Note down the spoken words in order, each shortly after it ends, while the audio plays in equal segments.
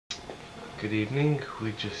Good evening.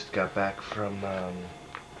 We just got back from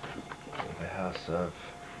the house of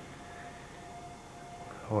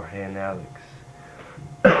Jorge and Alex,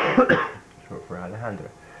 short for Alejandra.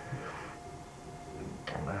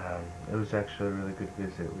 It was actually a really good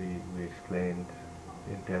visit. We explained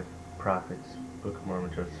in depth Prophets, Book of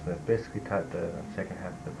Mormon, Joseph Smith. Basically taught the second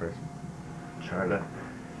half of the first charla,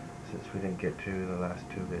 since we didn't get to the last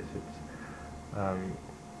two visits.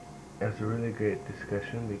 It was a really great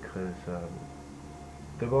discussion because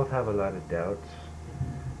they both have a lot of doubts,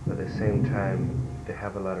 but at the same time they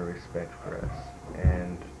have a lot of respect for us.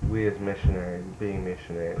 And we as missionaries, being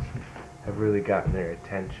missionaries, have really gotten their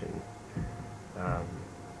attention.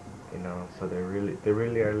 So they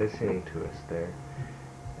really are listening to us.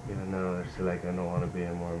 Even though they're still like, I don't want to be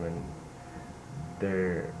a Mormon.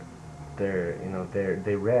 They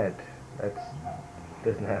read. That's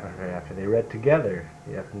doesn't happen very often. They read together.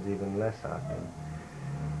 It happens even less often.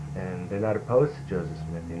 And they're not opposed to Joseph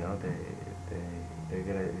Smith.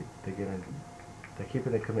 They're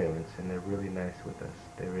keeping the commitments, and they're really nice with us.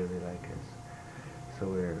 They really like us. So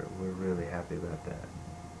we're really happy about that.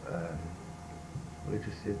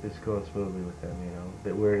 It's going smoothly with them,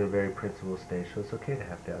 that we're in a very principled stage, so it's okay to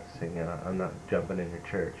have doubts, saying, I'm not jumping in your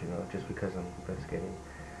church, just because I'm investigating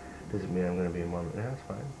doesn't mean I'm going to be a Mormon. Yeah, that's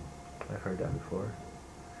fine. I've heard that before.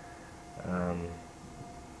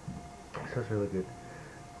 So it's really good.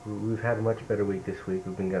 We've had a much better week this week.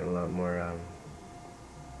 We've been getting a lot more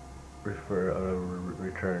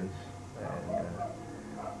returns, and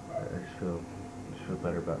I just feel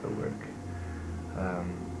better about the work.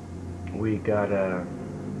 We got a.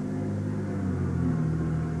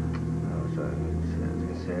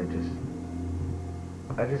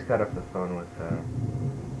 I just got off the phone with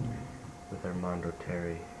Armando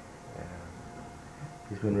Terry.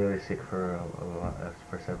 He's been really sick for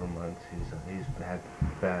for several months. He's had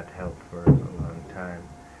bad health for a long time,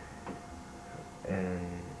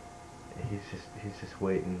 and he's just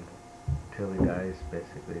waiting till he dies,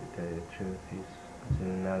 basically, to tell you the truth. He's in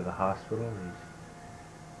and out of the hospital.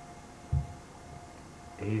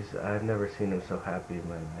 I've never seen him so happy in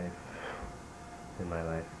my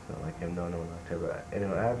life. It's not like I've known him in October. I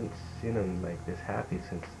haven't seen him like this happy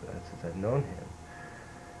since I've known him.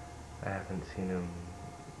 I haven't seen him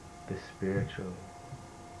this spiritual.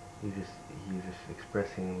 He's just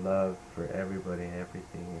expressing love for everybody and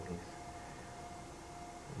everything, and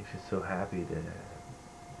he's just so happy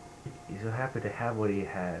to have what he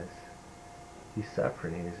has. He's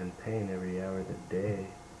suffering. He's in pain every hour of the day.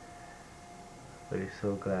 But he's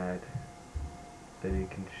so glad that he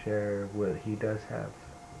can share what he does have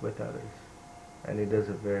with others. And he does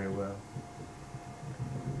it very well.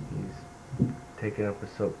 He's taking up a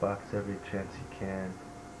soapbox every chance he can.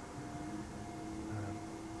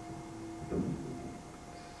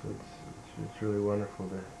 So it's really wonderful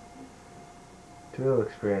to be able to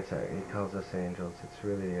experience that. He calls us angels. It's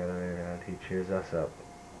really the other way around. He cheers us up.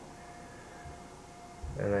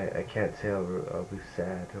 And I can't say I'll be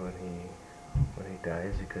sad when he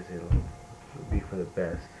dies, because it'll be for the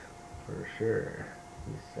best, for sure.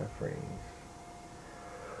 He's suffering.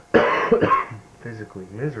 He's physically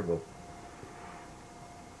miserable.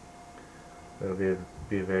 It'll be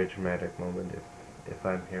a very dramatic moment if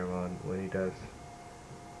I'm here when he does.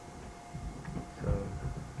 So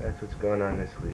that's what's going on this week.